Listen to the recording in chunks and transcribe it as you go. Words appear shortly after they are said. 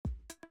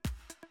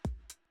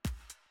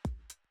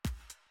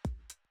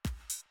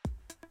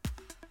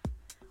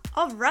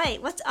All right,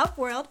 what's up,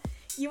 world?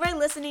 You are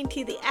listening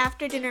to the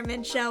After Dinner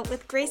Mint Show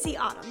with Gracie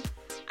Autumn.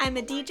 I'm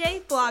a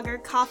DJ,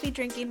 blogger,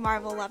 coffee-drinking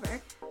Marvel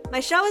lover.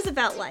 My show is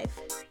about life,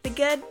 the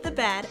good, the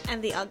bad,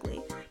 and the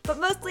ugly, but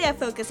mostly I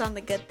focus on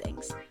the good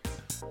things.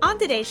 On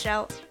today's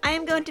show, I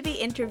am going to be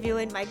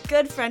interviewing my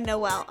good friend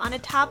Noelle on a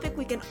topic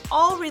we can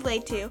all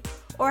relate to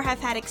or have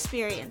had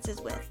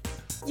experiences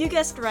with. You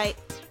guessed right,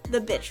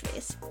 the bitch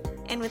face.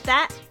 And with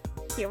that,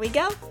 here we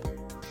go.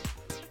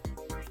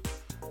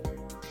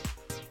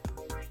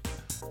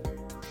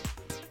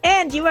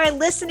 And you are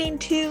listening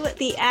to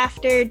the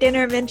After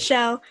Dinner Mint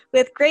Show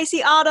with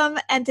Gracie Autumn,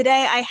 and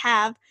today I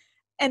have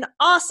an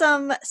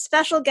awesome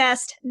special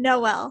guest,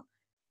 Noelle.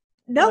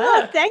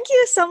 Noelle, thank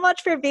you so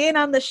much for being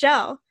on the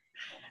show.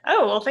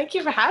 Oh, well, thank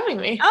you for having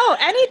me. Oh,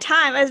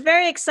 anytime. I was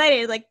very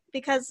excited,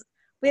 because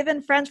we've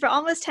been friends for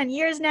almost 10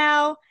 years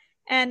now,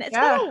 and it's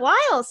been a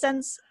while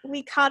since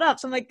we caught up.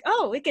 So I'm like,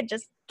 oh, we could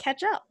just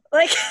catch up.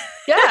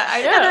 Yeah,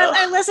 I know. And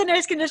our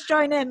listeners can just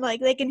join in,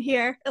 they can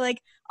hear,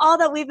 all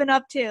that we've been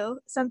up to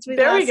since we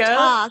there last we go.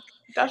 talked.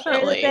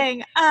 Definitely.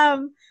 Thing.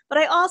 But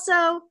I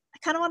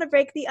kind of want to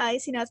break the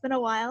ice. It's been a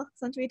while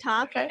since we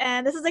talked. Okay.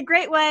 And this is a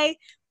great way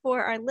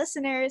for our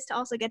listeners to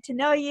also get to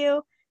know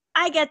you.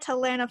 I get to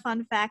learn a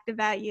fun fact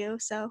about you,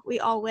 so we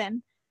all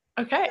win.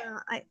 Okay.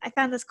 I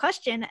found this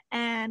question,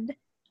 and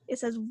it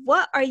says,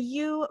 what are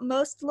you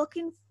most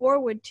looking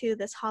forward to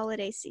this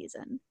holiday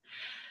season?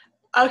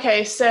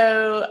 Okay,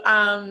 so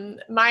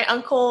my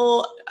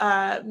uncle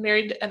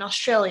married an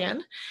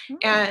Australian,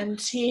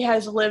 and he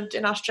has lived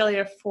in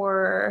Australia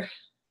for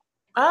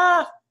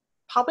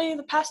probably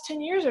the past 10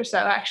 years or so,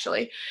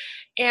 actually.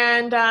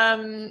 And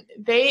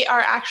they are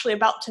actually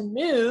about to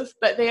move,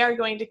 but they are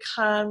going to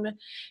come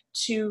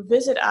to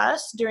visit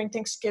us during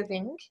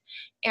Thanksgiving,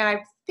 and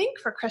I think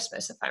for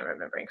Christmas, if I'm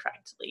remembering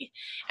correctly.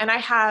 And I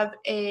have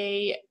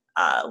a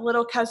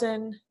little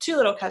cousin, two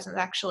little cousins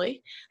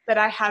actually, that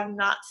I have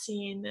not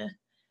seen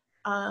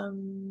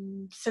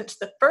since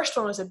the first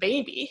one was a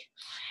baby.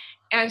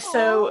 And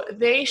so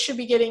they should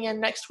be getting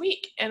in next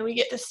week, and we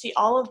get to see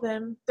all of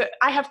them.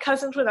 I have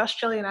cousins with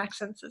Australian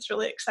accents. It's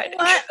really exciting.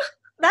 What?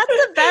 That's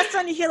the best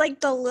when you hear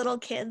the little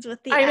kids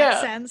with the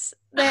accents.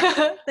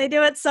 They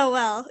do it so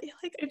well. You're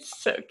like, it's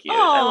so cute.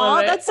 Oh, I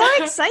love it. That's so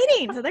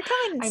exciting. So they're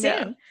coming soon.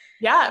 Know.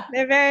 Yeah.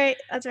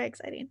 That's very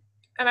exciting.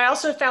 And I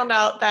also found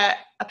out that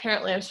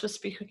apparently I'm supposed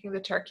to be cooking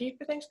the turkey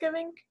for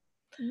Thanksgiving.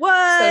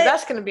 What? So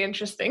that's going to be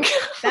interesting.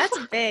 That's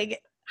big.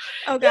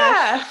 Oh,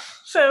 gosh. Yeah.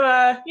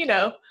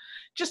 So,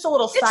 just a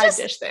little side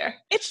dish there.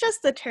 It's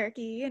just the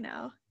turkey, I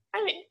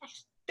mean,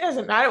 it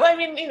doesn't matter. Well, I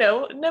mean,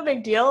 no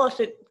big deal if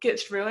it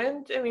gets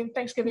ruined. I mean,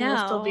 Thanksgiving will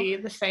still be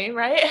the same,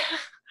 right?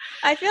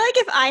 I feel like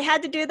if I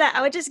had to do that,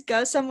 I would just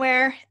go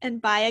somewhere and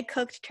buy a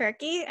cooked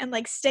turkey and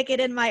stick it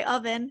in my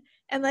oven.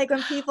 And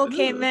when people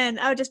came in,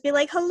 I would just be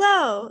like,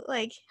 "Hello!"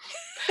 I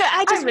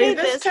just made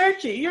this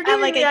turkey. You're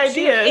giving me ideas.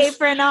 Cute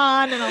apron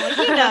on, and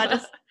I'm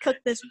just cook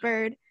this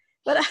bird.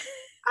 But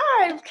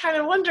I'm kind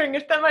of wondering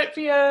if that might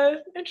be a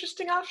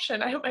interesting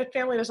option. I hope my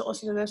family doesn't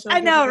listen to this. I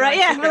know, right?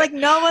 Yeah, we're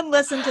no one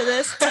listened to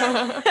this.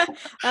 That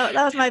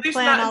was my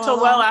plan. Not until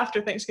well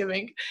after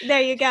Thanksgiving. There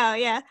you go.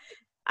 Yeah,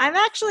 I'm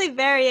actually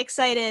very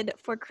excited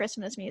for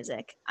Christmas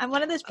music. I'm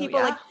one of those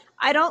people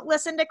I don't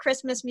listen to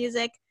Christmas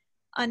music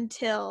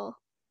until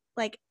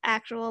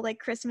actual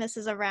Christmas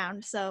is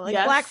around. So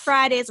yes. Black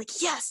Friday is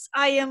yes,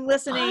 I am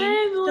listening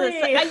to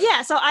this.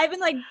 Yeah, so I've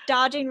been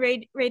dodging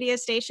radio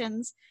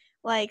stations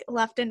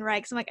left and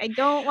right. So I'm I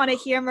don't want to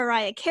hear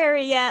Mariah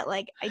Carey yet.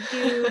 I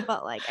do,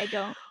 but I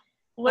don't.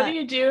 What do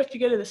you do if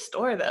you go to the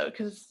store though?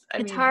 Because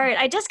it's hard.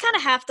 I just kind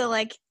of have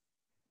to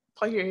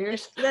plug your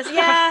ears.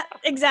 Yeah,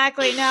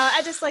 exactly. No,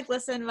 I just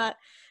listen, but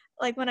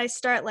when I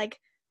start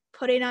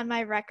putting on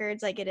my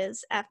records, it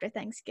is after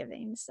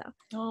Thanksgiving. So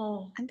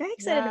I'm very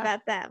excited about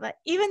that. But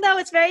even though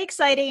it's very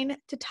exciting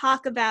to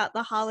talk about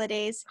the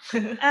holidays,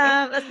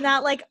 it's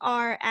not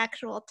our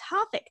actual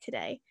topic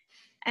today.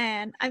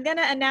 And I'm going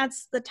to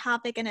announce the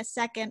topic in a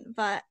second,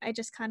 but I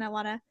just kind of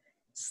want to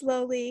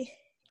slowly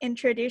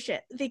introduce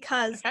it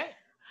because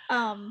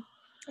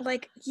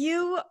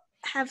you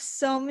have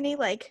so many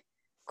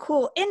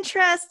cool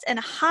interests and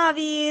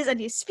hobbies, and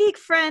you speak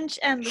French,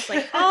 and just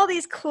all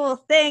these cool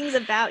things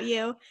about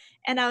you.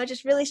 And I was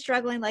just really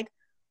struggling,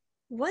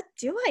 what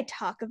do I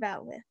talk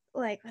about with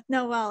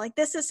Noelle?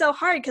 This is so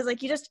hard because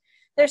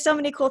there's so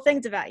many cool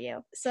things about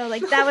you. So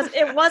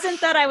it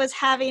wasn't that I was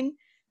having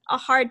a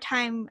hard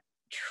time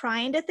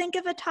trying to think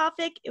of a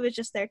topic. It was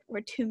just there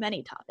were too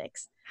many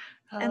topics.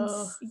 And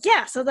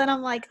so then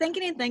I'm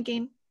thinking and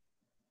thinking.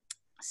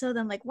 So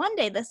then one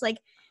day this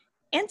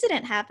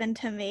incident happened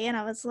to me, and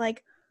I was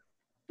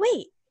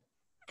wait,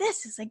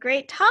 this is a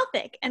great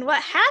topic. And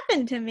what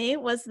happened to me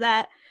was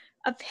that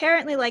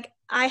apparently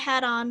I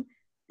had on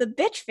the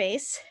bitch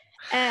face,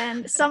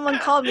 and someone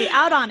called me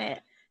out on it.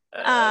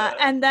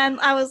 And then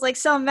I was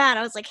so mad.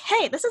 I was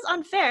hey, this is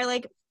unfair.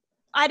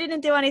 I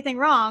didn't do anything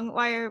wrong.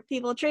 Why are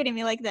people treating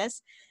me like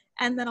this?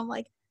 And then I'm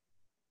wait,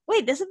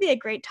 this would be a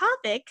great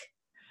topic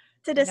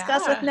to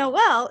discuss with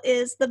Noelle,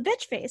 is the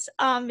bitch face.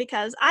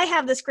 Because I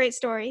have this great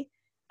story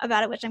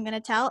about it, which I'm going to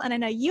tell. And I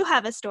know you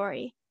have a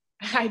story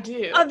I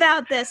do.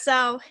 about this.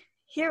 So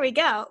here we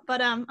go.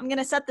 But I'm going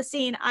to set the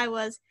scene. I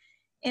was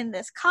in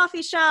this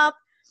coffee shop.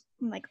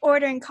 I'm like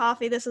ordering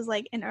coffee. This was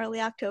like in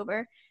early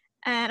October.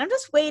 And I'm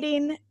just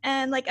waiting.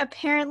 And like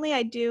apparently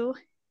I do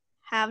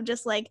have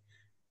just like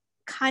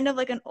kind of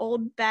like an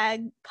old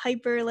bag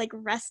Piper like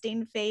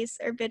resting face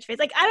or bitch face.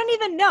 Like I don't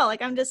even know.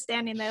 Like I'm just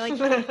standing there like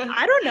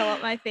I don't know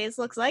what my face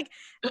looks like.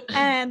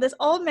 And this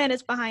old man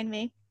is behind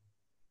me.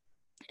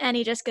 And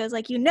he just goes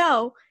like,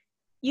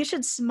 you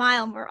should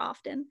smile more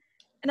often.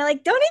 And I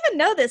like don't even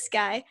know this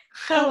guy.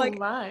 I'm like,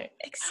 my.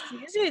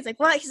 excuse me. He's like,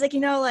 what? He's like,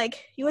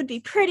 like you would be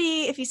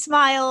pretty if you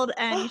smiled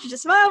and you should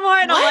just smile more.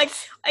 And I'm like,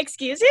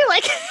 excuse you?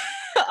 Like,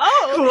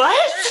 oh.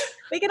 What?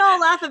 We can all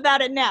laugh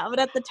about it now. But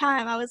at the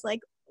time I was like,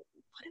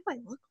 what do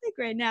I look like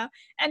right now?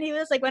 And he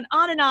was like, went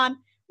on and on,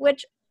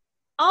 which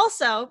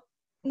also,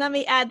 let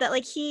me add that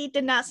like he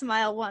did not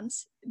smile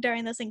once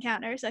during this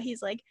encounter. So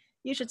he's like,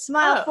 you should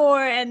smile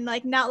for and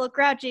like not look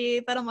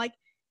grouchy. But I'm like,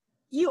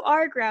 you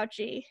are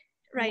grouchy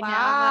right now.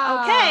 I'm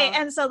like, okay.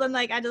 And so then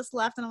like I just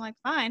left and I'm like,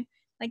 fine.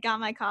 Like got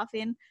my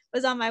coffee and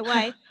was on my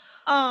way.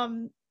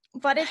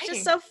 But it's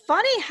just so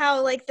funny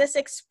how like this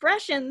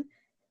expression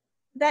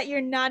that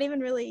you're not even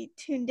really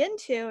tuned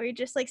into, or you're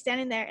just like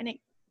standing there and it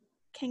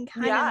can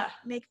kind of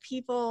make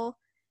people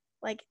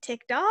like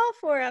ticked off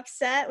or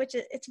upset, which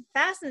it's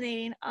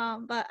fascinating.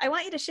 But I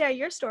want you to share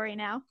your story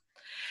now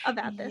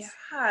about this.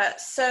 Yeah.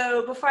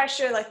 So before I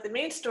share like the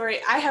main story,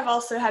 I have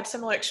also had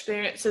similar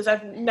experiences.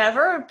 I've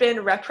never been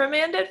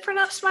reprimanded for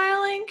not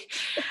smiling,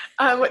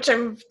 which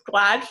I'm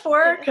glad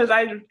for because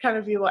I'd kind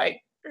of be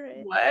like,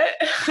 what?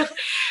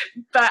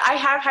 But I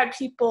have had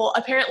people,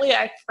 apparently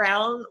I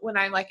frown when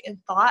I'm like in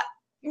thought.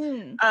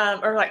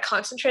 Or like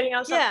concentrating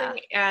on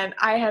something, and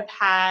I have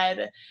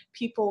had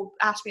people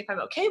ask me if I'm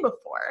okay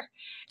before,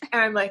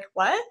 and I'm like,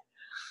 what?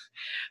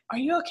 Are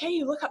you okay?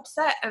 You look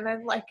upset. And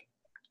I'm like,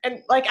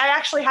 I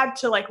actually had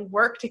to like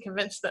work to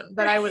convince them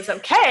that I was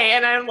okay,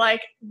 and I'm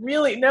like,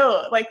 really?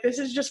 No, like this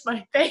is just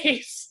my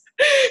face.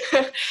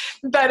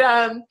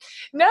 But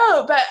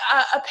no, but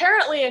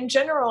apparently in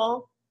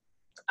general,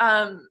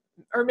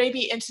 or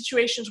maybe in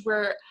situations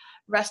where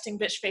resting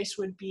bitch face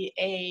would be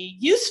a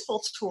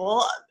useful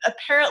tool,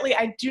 apparently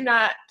I do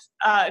not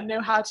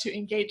know how to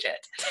engage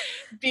it,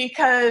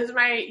 because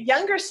my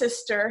younger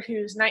sister,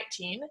 who's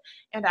 19,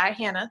 and I,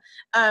 Hannah,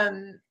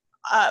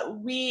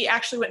 we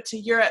actually went to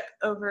Europe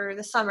over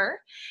the summer,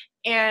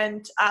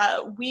 and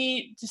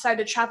we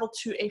decided to travel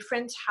to a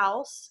friend's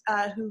house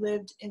who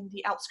lived in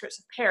the outskirts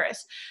of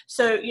Paris.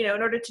 So, in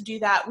order to do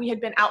that, we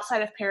had been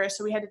outside of Paris,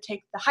 so we had to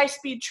take the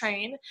high-speed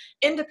train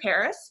into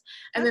Paris.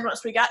 And then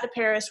once we got to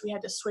Paris, we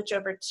had to switch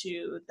over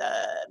to the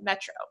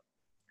metro.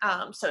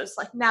 So it's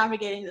like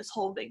navigating this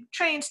whole big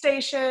train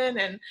station,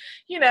 and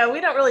we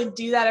don't really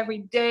do that every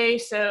day.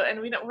 So, and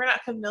we're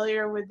not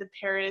familiar with the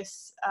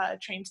Paris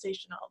train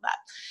station and all that.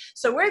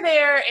 So we're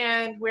there,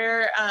 and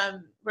we're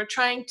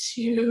trying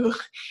to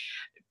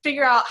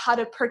figure out how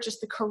to purchase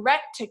the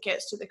correct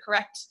tickets to the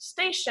correct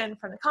station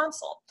from the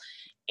console.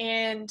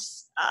 And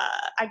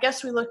I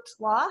guess we looked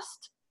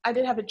lost. I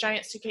did have a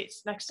giant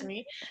suitcase next to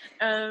me,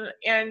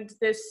 and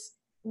this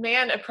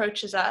man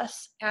approaches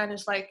us and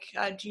is like,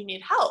 do you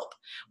need help?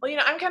 Well,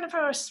 I'm kind of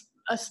from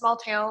a small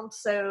town,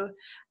 so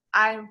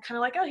I'm kind of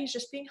like, oh, he's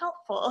just being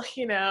helpful,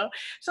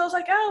 So I was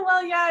like, oh,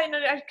 well, yeah,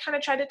 I kind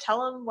of tried to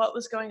tell him what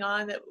was going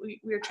on, that we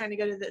were trying to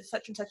go to the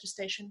such and such a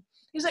station.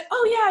 He's like,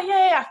 oh,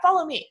 yeah,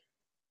 follow me.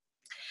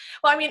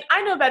 Well, I mean,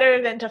 I know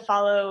better than to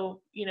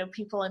follow,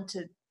 people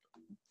into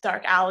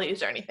dark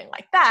alleys or anything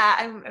like that.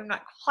 I'm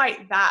not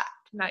quite that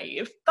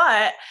naive,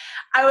 but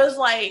I was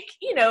like,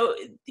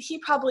 he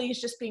probably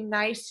is just being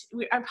nice.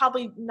 I'm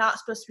probably not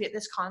supposed to be at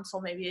this console.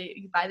 Maybe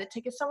you buy the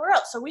ticket somewhere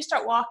else. So we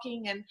start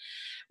walking, and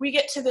we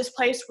get to this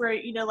place where,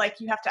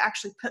 like you have to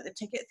actually put the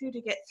ticket through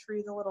to get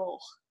through the little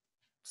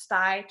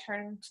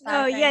turn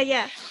thing.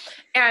 Yeah.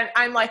 And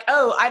I'm like,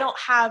 oh, I don't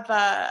have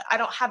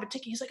a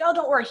ticket. He's like, oh,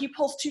 don't worry. He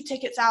pulls 2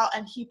 tickets out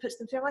and he puts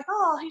them through. I'm like,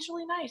 oh, he's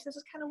really nice. This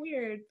is kind of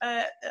weird,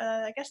 but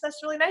I guess that's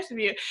really nice of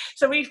you.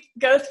 So we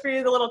go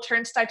through the little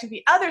turnstile to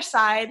the other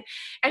side,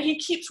 and he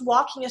keeps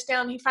walking us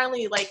down. He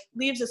finally like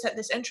leaves us at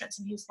this entrance,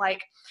 and he's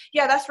like,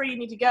 yeah, that's where you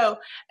need to go.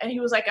 And he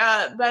was like,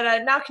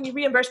 but now can you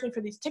reimburse me for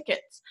these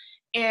tickets?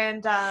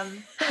 And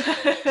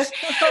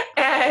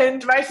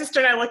and my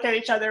sister and I look at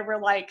each other.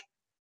 We're like,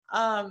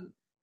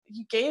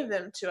 you gave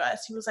them to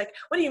us. He was like,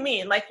 what do you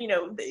mean? Like,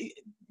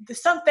 the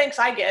some thanks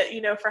I get,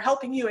 for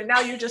helping you, and now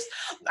you're just,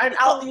 I'm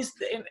out these,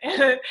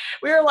 and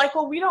we were like,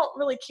 well, we don't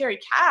really carry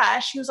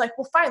cash. He was like,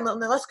 well, fine, then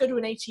let's go to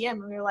an ATM.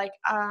 And we were like,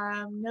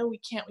 no, we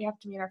can't. We have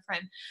to meet our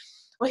friend.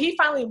 Well, he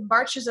finally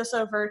marches us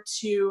over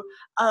to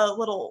a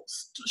little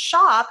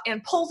shop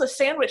and pulls a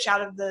sandwich out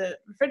of the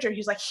refrigerator.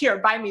 He's like, here,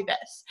 buy me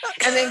this.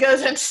 And then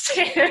goes and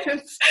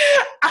stands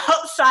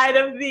outside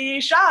of the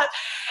shop.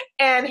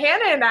 And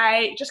Hannah and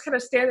I just kind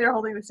of stand there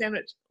holding the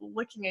sandwich,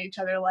 looking at each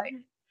other like,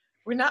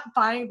 we're not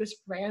buying this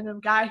random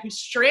guy who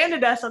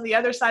stranded us on the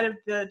other side of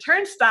the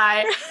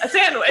turnstile a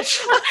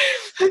sandwich.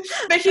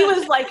 But he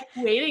was like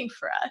waiting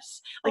for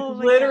us, like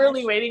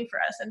literally waiting for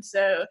us. And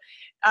so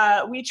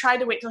we tried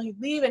to wait till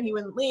he'd leave, and he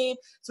wouldn't leave.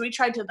 So we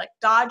tried to like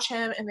dodge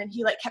him, and then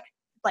he like kept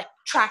like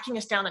tracking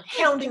us down and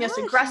hounding us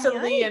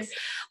aggressively. Yikes. And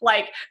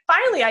like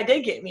finally I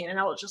did get mean, and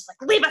I was just like,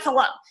 leave us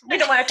alone, we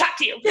don't want to talk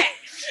to you.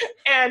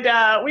 And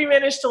we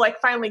managed to like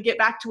finally get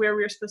back to where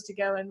we were supposed to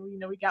go, and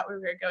we got where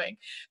we were going.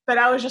 But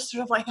I was just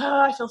sort of like,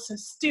 oh, I feel so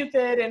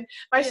stupid. And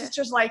my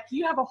sister's like,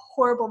 you have a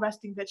horrible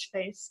resting bitch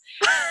face.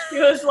 She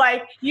was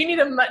like, you need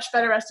a much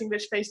better resting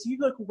bitch face, you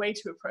look way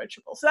too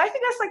approachable. So I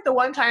think that's like the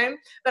one time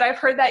that I've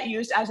heard that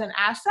used as an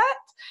asset.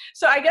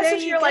 So I guess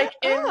if you're like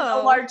in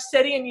a large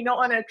city and you don't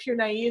want to appear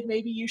naive,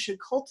 maybe you should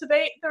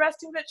cultivate the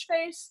resting bitch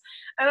face.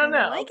 I don't know.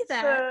 I like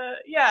that.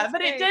 That's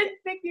but it did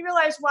make me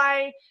realize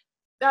why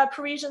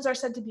Parisians are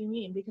said to be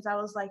mean, because I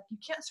was like, you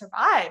can't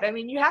survive. I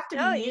mean, you have to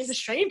be mean to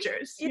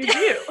strangers. You do.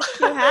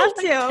 You have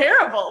to.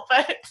 Terrible,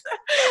 but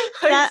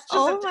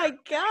my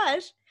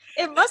gosh.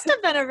 It must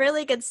have been a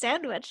really good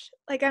sandwich.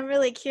 Like, I'm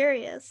really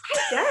curious.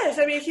 Yes,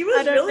 I mean, he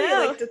was really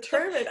like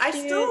determined. I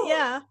still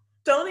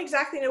don't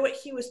exactly know what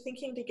he was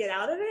thinking to get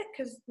out of it,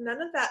 because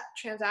none of that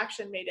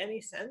transaction made any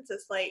sense.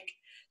 It's like,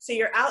 so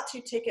you're out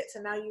 2 tickets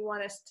and now you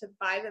want us to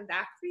buy them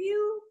back for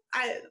you?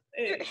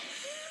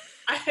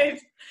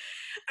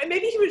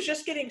 Maybe he was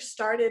just getting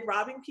started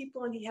robbing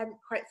people and he hadn't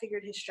quite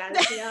figured his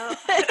strategy out.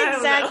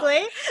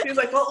 Exactly. He was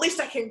like, well, at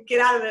least I can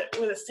get out of it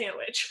with a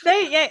sandwich.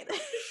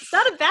 It's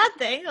not a bad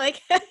thing.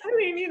 Like, I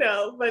mean,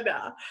 but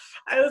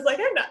I was like,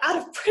 I'm not out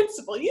of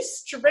principle. You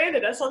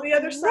stranded us on the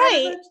other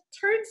side of the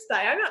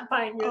turnstile. I'm not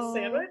buying you a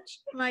sandwich.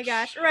 My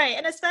gosh. Right.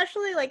 And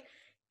especially like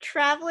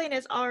traveling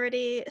is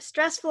already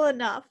stressful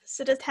enough.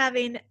 So just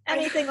having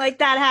anything like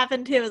that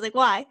happen too is like,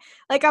 why?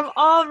 Like, I'm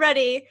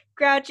already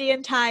grouchy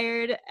and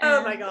tired.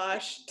 Oh my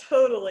gosh.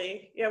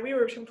 Totally. Yeah, we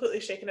were completely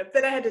shaken up.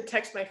 Then I had to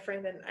text my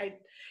friend, and I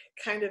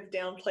kind of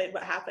downplayed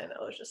what happened.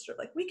 I was just sort of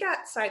like, we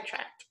got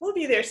sidetracked. We'll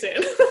be there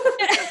soon.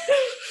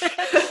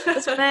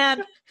 This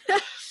man.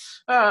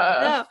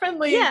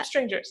 Friendly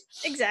strangers.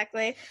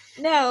 Exactly.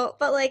 No,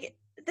 but like,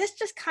 this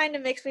just kind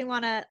of makes me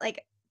want to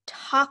like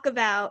talk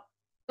about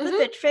the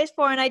bitch face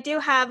porn. I do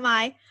have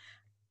my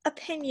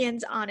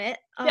opinions on it.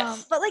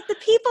 Yes. But like the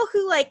people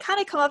who like kind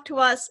of come up to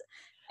us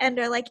and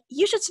are like,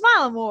 you should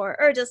smile more,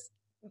 or just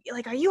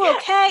like, are you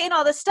okay, and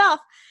all this stuff.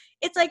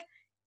 It's like,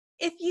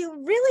 if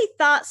you really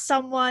thought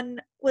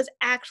someone was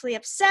actually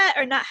upset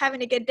or not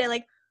having a good day,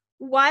 like,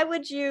 why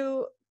would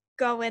you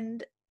go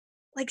and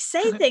like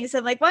say things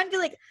and like, why don't you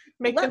like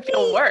make them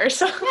feel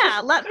worse?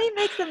 Let me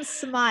make them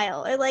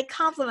smile, or like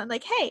compliment,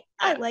 like, hey,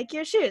 I like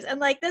your shoes.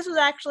 And like, this was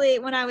actually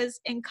when I was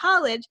in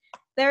college.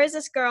 There is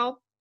this girl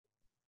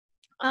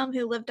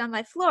who lived on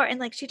my floor,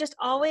 and like, she just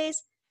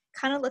always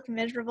kind of looked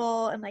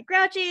miserable and like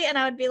grouchy, and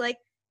I would be like,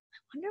 I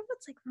wonder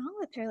what's like wrong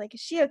with her, like, is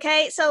she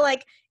okay? So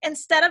like,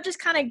 instead of just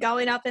kind of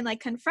going up and like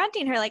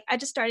confronting her, like, I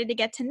just started to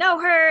get to know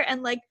her,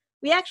 and like,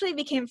 we actually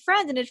became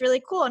friends, and it's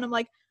really cool. And I'm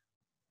like,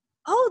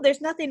 oh, there's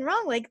nothing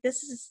wrong, like,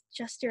 this is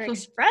just your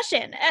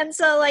expression. And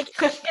so like,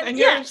 and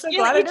you just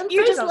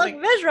look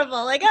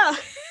miserable, like, oh.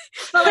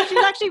 But like,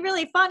 she's actually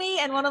really funny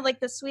and one of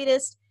like the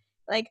sweetest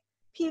like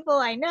people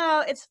I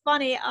know. It's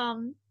funny.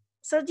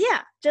 So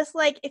yeah, just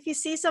like, if you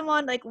see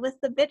someone like with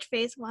the bitch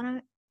face, why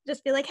don't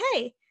just be like,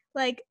 hey,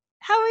 like,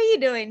 how are you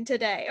doing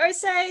today? Or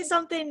say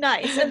something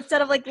nice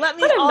instead of like, let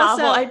me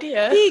also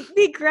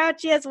be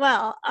grouchy as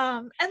well.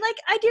 And like,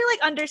 I do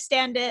like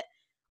understand it.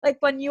 Like,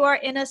 when you are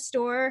in a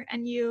store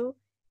and you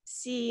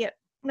see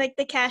like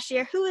the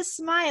cashier who is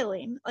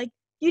smiling, like,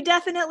 you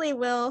definitely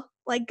will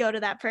like go to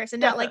that person.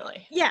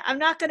 Definitely. Not like, I'm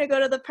not going to go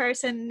to the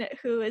person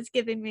who is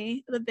giving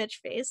me the bitch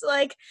face.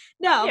 Like,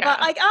 no, but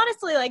like,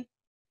 honestly, like,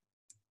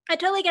 I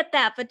totally get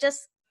that, but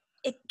just,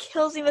 it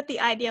kills me with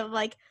the idea of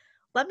like,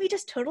 let me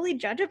just totally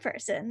judge a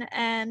person.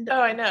 And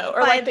I know.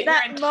 Or like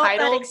that you're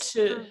entitled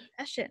to.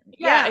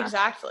 Yeah,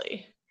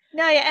 exactly.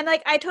 No, and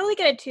like, I totally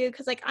get it too,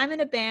 because like, I'm in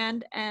a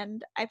band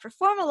and I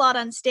perform a lot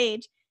on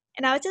stage,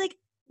 and I would say like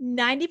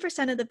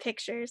 90% of the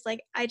pictures,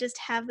 like, I just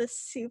have this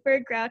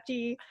super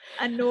grouchy,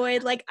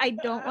 annoyed, like, I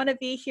don't want to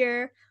be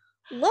here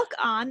look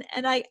on,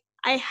 and I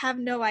have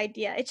no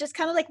idea. It's just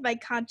kind of like my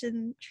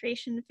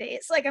concentration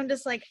face. Like, I'm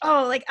just like,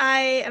 oh, like,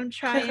 I am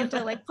trying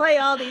to like play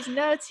all these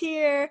notes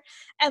here,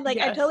 and like,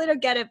 I totally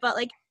don't get it, but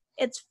like,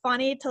 it's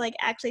funny to like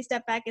actually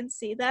step back and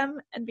see them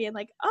and being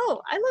like,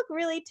 oh, I look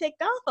really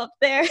ticked off up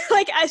there.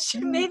 Like, I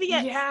should maybe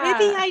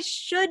I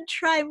should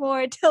try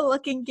more to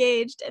look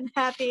engaged and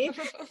happy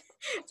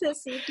to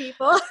see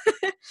people.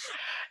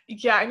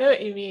 Yeah, I know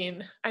what you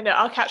mean. I know.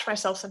 I'll catch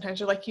myself sometimes.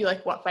 You're like, you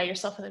like walk by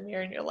yourself in the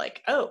mirror and you're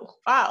like, oh,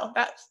 wow,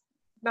 that's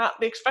not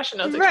the expression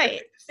I was expecting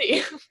to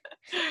see.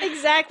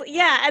 Exactly.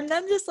 Yeah. And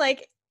then just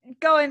like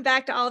going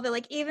back to all of it,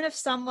 like, even if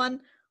someone,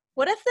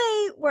 what if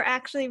they were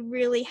actually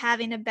really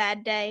having a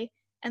bad day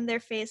and their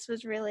face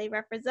was really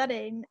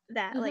representing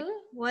that? Like,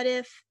 what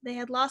if they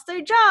had lost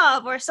their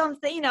job or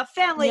something,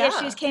 family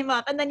issues came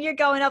up, and then you're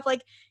going up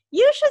like,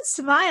 you should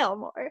smile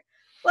more.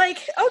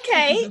 Like,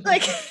 okay,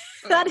 like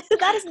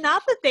that is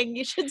not the thing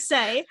you should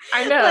say.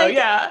 I know, Like,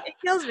 yeah. it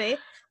kills me.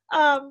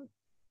 Um,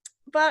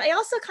 but I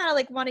also kind of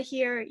like want to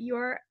hear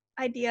your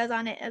ideas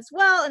on it as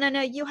well. And I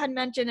know you had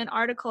mentioned an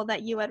article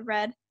that you had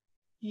read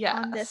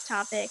on this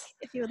topic, Yes.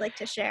 if you would like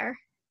to share.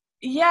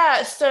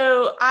 Yeah,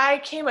 so I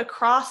came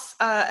across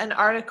an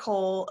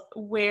article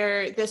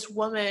where this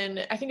woman,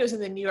 I think it was in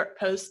the New York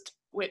Post,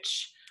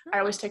 which I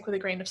always take with a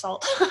grain of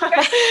salt.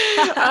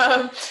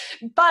 um,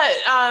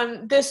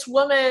 but this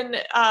woman,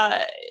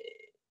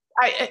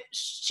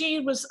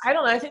 she was, I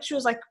don't know, I think she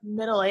was like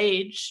middle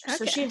aged,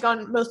 so she Okay. had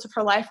gone most of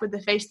her life with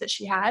the face that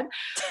she had,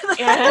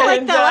 I like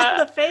and that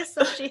one, the face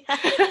that she had.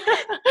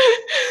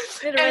 I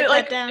need to and write that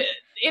like down.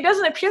 it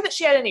doesn't appear that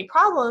she had any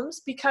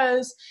problems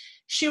because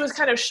she was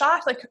kind of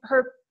shocked. Like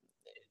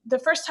the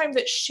first time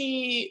that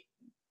she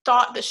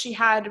thought that she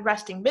had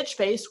resting bitch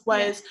face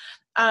was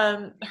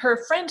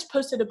her friends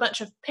posted a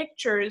bunch of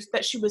pictures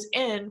that she was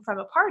in from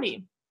a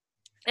party,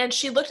 and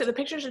she looked at the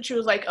pictures and she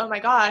was like, oh my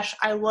gosh,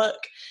 I look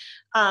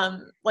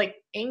like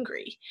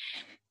angry.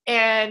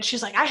 And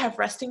she's like, I have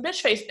resting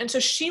bitch face. And so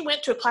she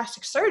went to a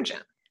plastic surgeon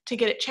to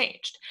get it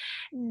changed.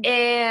 Mm.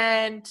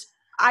 And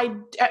I,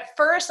 at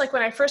first, like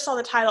when I first saw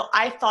the title,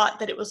 I thought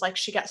that it was like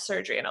she got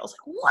surgery, and I was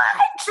like, what?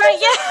 Right,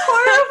 This is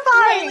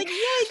right, horrifying. like,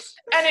 yikes.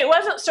 And it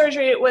wasn't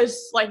surgery, it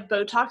was like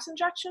Botox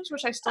injections,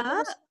 which I still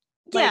think is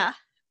like, Yeah.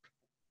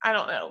 I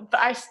don't know, but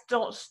I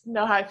don't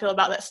know how I feel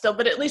about that still.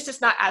 But at least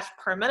it's not as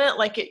permanent.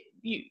 Like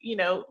you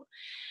know,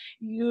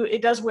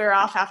 it does wear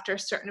off after a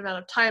certain amount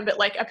of time. But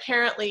like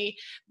apparently,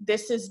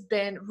 this has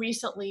been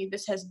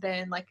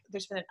like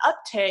there's been an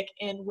uptick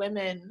in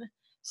women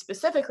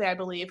specifically, I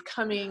believe,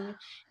 coming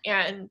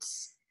and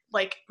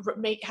like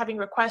having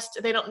requests.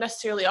 They don't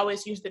necessarily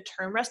always use the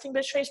term resting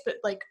bitch face, but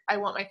like, I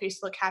want my face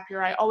to look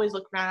happier, I always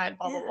look mad,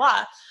 blah blah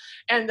blah.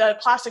 And the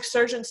plastic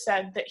surgeon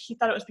said that he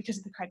thought it was because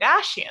of the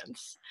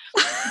Kardashians,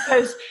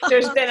 because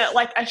there's been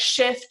a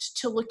shift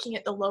to looking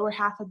at the lower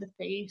half of the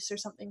face or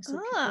something, so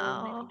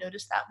people maybe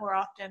notice that more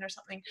often or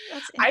something.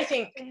 That's I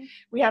think interesting.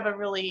 we have a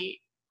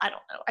really, I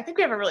don't know, I think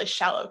we have a really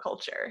shallow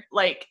culture,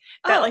 like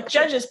that, like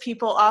Sure. judges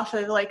people off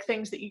of like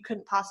things that you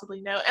couldn't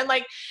possibly know. And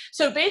like,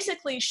 so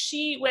basically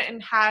she went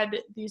and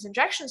had these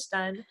injections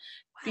done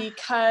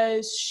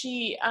because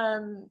she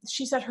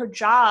said her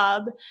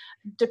job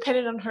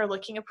depended on her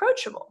looking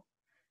approachable.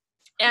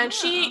 And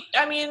she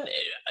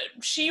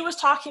was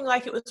talking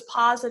like it was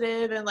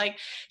positive, and like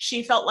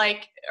she felt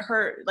like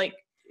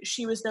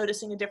she was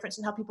noticing a difference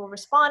in how people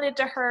responded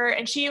to her.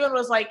 And she even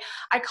was like,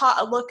 I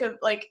caught a look of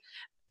like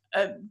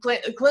a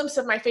glimpse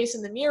of my face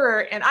in the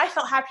mirror, and I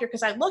felt happier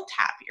because I looked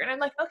happier. And I'm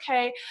like,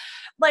 okay,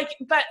 like,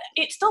 but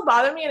it still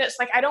bothered me. And it's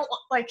like, I don't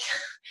want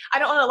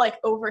to like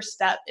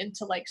overstep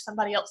into like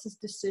somebody else's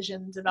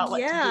decisions about what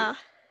to do.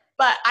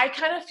 But I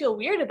kind of feel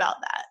weird about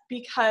that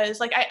because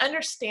like I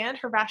understand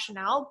her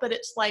rationale, but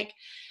it's like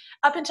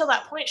up until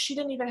that point, she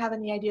didn't even have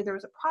any idea there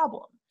was a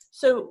problem.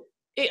 So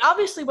it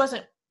obviously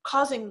wasn't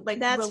causing like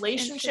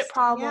relationship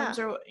problems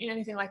or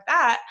anything like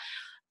that.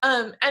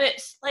 And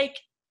it's like,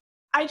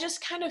 I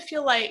just kind of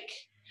feel like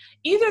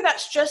either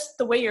that's just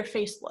the way your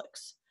face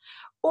looks,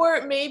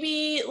 or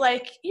maybe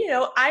like,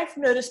 I've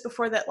noticed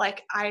before that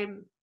like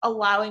I'm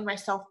allowing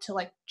myself to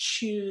like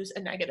choose a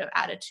negative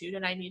attitude,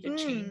 and I need to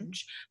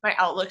change my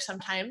outlook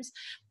sometimes.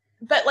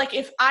 But like,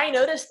 if I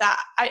notice that,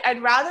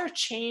 I'd rather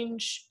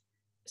change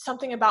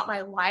something about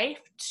my life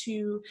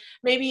to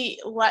maybe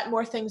let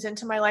more things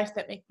into my life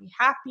that make me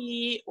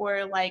happy,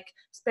 or like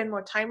spend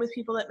more time with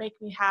people that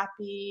make me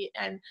happy,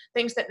 and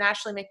things that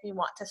naturally make me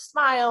want to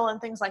smile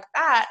and things like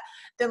that,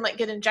 than like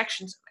get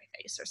injections in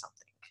my face or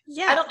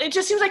something. It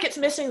just seems like it's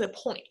missing the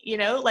point,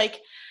 like.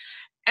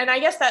 And I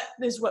guess that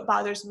is what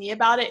bothers me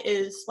about it,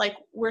 is like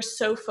we're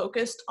so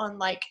focused on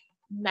like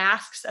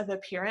masks of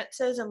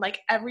appearances, and like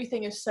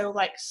everything is so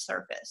like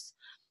surface,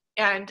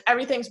 and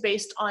everything's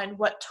based on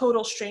what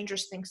total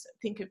strangers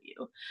think of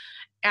you.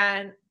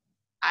 And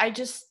I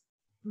just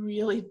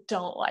really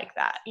don't like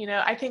that.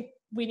 I think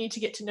we need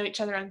to get to know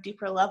each other on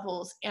deeper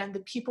levels, and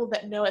the people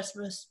that know us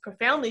most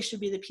profoundly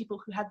should be the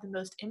people who have the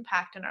most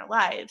impact in our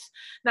lives,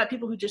 not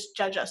people who just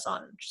judge us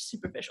on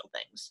superficial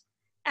things.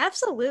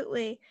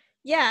 Absolutely.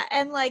 Yeah,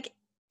 and like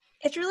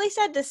it's really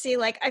sad to see,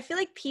 like I feel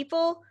like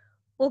people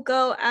will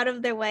go out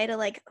of their way to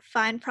like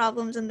find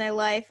problems in their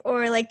life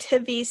or like to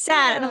be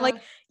sad, and I'm like,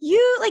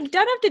 you like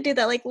don't have to do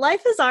that. Like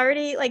life is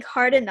already like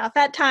hard enough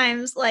at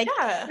times. Like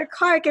your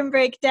car can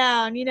break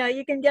down,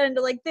 you can get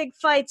into like big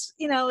fights,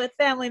 with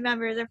family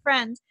members or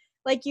friends.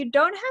 Like you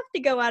don't have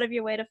to go out of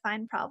your way to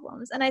find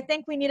problems. And I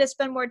think we need to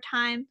spend more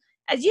time,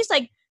 as you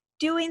said,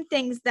 doing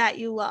things that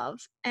you love,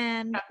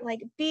 and like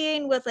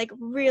being with like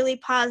really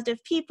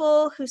positive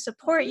people who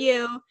support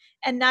you,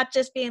 and not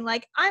just being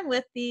like, I'm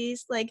with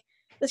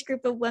this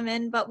group of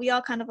women, but we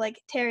all kind of like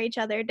tear each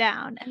other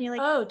down. And you're like,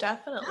 oh,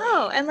 definitely.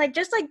 Oh, and like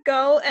just like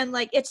go, and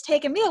like it's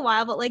taken me a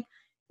while, but like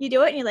you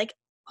do it and you're like,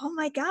 oh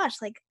my gosh,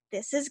 like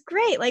this is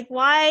great. Like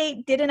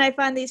why didn't I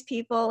find these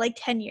people like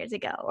 10 years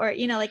ago? Or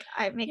like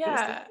I make these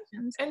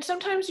decisions. And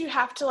sometimes you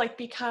have to like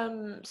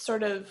become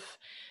sort of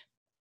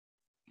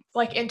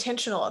like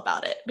intentional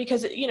about it,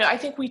 because I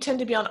think we tend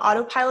to be on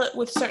autopilot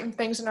with certain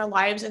things in our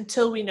lives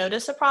until we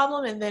notice a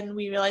problem, and then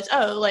we realize,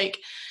 oh, like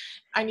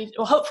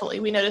hopefully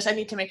we notice I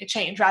need to make a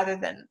change, rather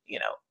than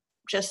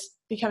just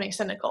becoming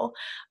cynical.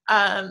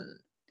 But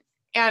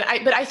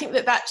I think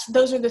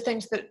those are the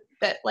things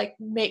that like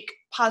make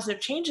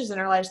positive changes in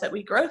our lives that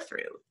we grow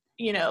through.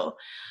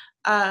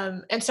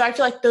 And so I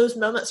feel like those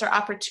moments are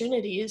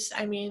opportunities.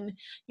 I mean,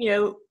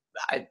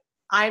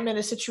 I'm in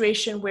a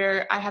situation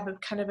where I have a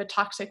kind of a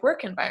toxic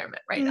work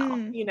environment right now,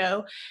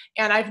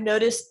 and I've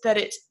noticed that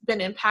it's been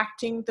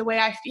impacting the way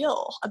I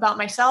feel about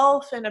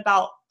myself and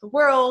about the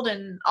world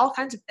and all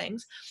kinds of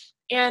things.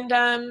 And,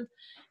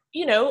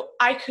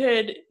 I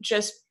could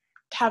just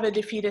have a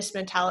defeatist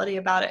mentality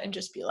about it and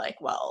just be like,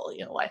 well,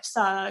 life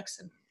sucks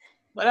and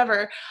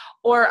whatever.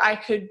 Or I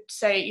could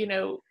say,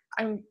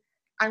 I'm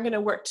going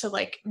to work to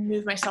like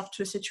move myself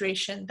to a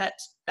situation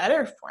that's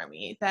better for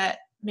me, that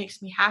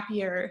makes me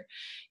happier,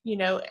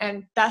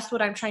 and that's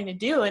what I'm trying to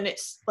do. And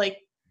it's like,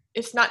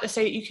 it's not to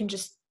say that you can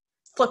just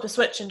flip a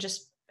switch and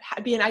just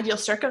be in ideal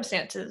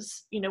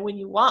circumstances, when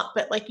you want,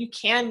 but like you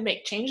can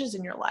make changes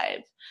in your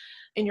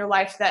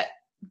life that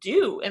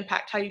do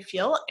impact how you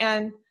feel.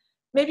 And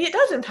maybe it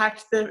does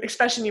impact the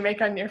expression you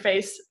make on your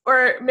face,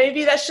 or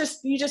maybe that's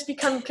just, you just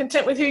become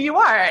content with who you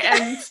are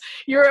and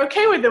you're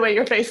okay with the way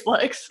your face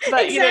looks.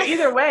 But, Exactly.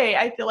 Either way,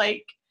 I feel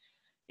like,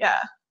 yeah,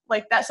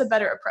 like that's a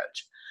better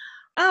approach.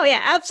 Oh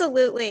yeah,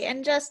 absolutely.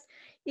 And just,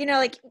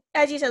 like,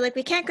 as you said, like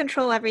we can't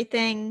control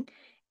everything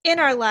in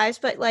our lives,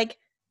 but like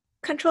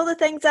control the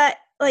things that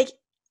like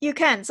you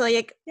can. So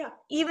like, Yeah.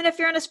 even if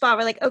you're in a spot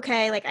where like,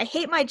 okay, like I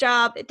hate my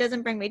job, it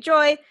doesn't bring me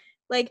joy,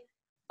 like,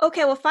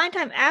 okay, well, find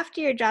time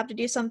after your job to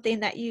do something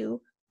that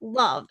you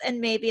love. And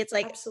maybe it's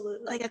like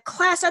Absolutely. like a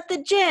class at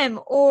the gym,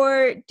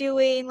 or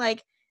doing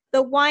like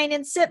the wine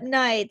and sip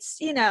nights,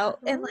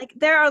 and like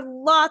there are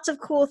lots of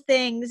cool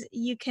things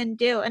you can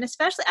do. And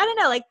especially, I don't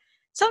know, like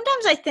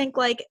sometimes I think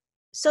like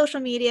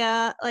social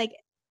media like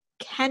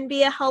can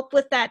be a help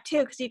with that too,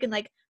 because you can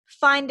like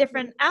find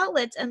different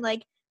outlets and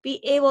like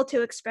be able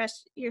to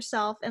express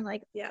yourself and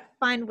like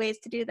find ways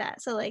to do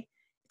that. So like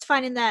it's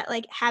finding that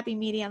like happy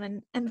medium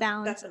and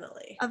balance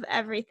Definitely of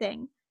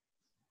everything.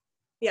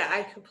 Yeah,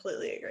 I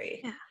completely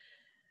agree.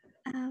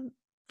 Yeah.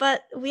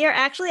 But we are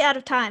actually out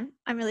of time.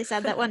 I'm really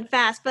sad that went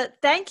fast, but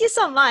thank you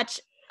so much.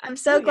 I'm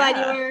so glad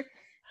you were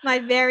my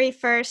very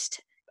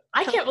first.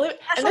 I can't believe it.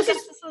 And This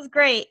was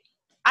great.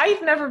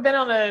 I've never been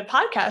on a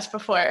podcast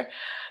before,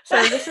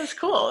 so this is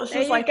cool. This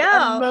is like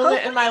a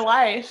moment in my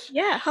life.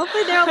 Yeah,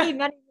 hopefully there will be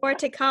many more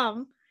to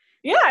come.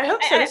 Yeah, I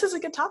hope so. This is a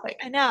good topic.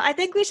 I know. I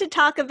think we should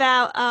talk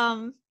about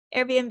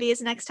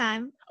Airbnbs next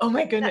time. Oh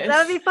my goodness.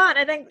 That would be fun.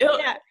 I think,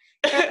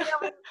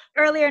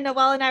 Earlier,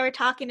 Noelle and I were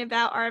talking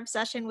about our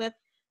obsession with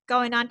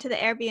going onto the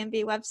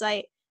Airbnb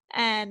website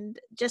and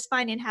just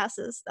finding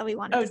houses that we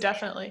wanted to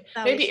definitely.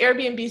 So maybe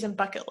Airbnbs and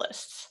bucket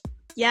lists.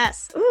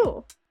 Yes.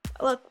 Ooh.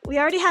 Look, we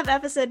already have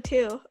episode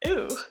 2.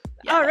 Ooh.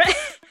 Yeah. All right.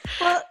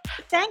 Well,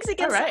 thanks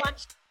again so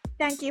much.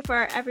 Thank you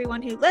for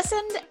everyone who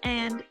listened,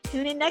 and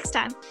tune in next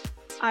time.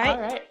 All right.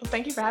 All right. Well,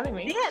 thank you for having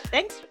me. Yeah,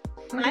 thanks.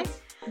 Bye.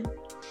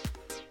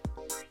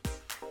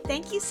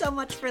 Thank you so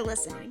much for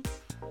listening.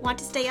 Want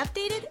to stay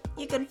updated?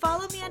 You can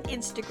follow me on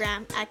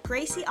Instagram at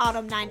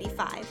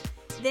GracieAutumn95.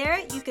 There,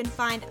 you can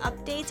find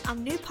updates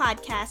on new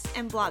podcasts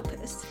and blog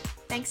posts.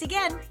 Thanks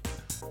again.